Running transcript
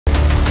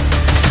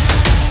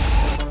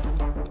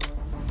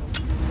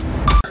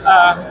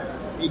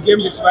The game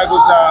the Super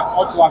Eagles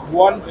ought to have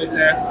won, but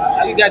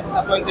are you guys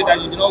disappointed that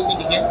you did not win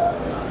the game?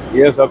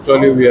 Yes,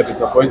 actually we are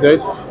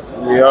disappointed.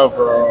 We have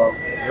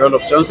a lot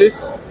of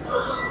chances,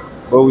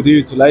 but we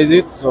didn't utilize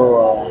it.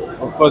 So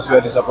of course we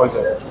are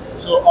disappointed.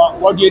 So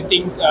what do you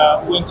think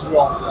went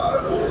wrong?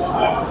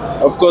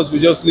 Of course we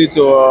just need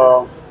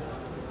to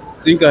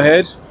think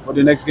ahead for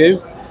the next game.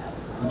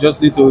 We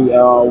just need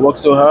to work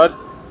so hard.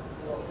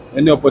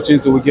 Any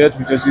opportunity we get,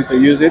 we just need to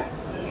use it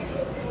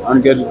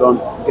and get it done.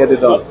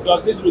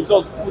 Does this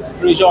result put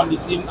pressure on the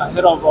team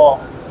ahead of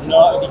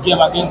the game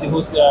against the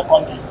host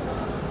country?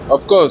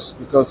 Of course,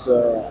 because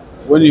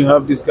when you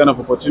have this kind of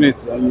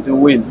opportunity and you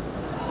don't win,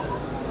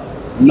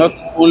 not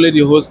only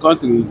the host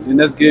country, the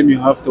next game you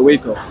have to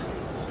wake up.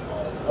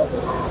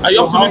 Are you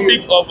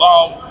optimistic of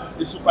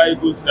the Super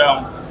Eagles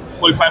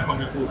qualifying from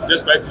the group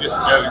despite today's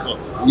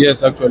results?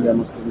 Yes, actually I'm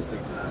optimistic.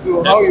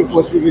 So how you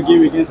foresee the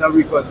game against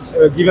Ivory Coast,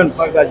 given the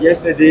fact that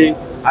yesterday,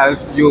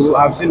 as you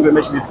have seen the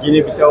match with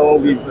Guinea-Bissau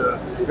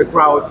with the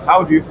crowd,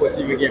 how do you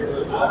foresee the game?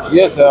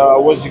 Yes, I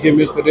watched the game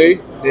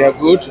yesterday. They are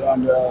good,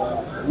 and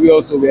we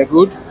also were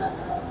good.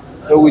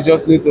 So we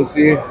just need to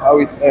see how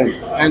it ends.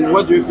 And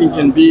what do you think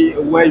can be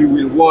where you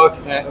will work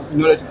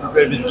in order to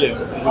prepare this game?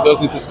 We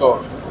just need to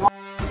score.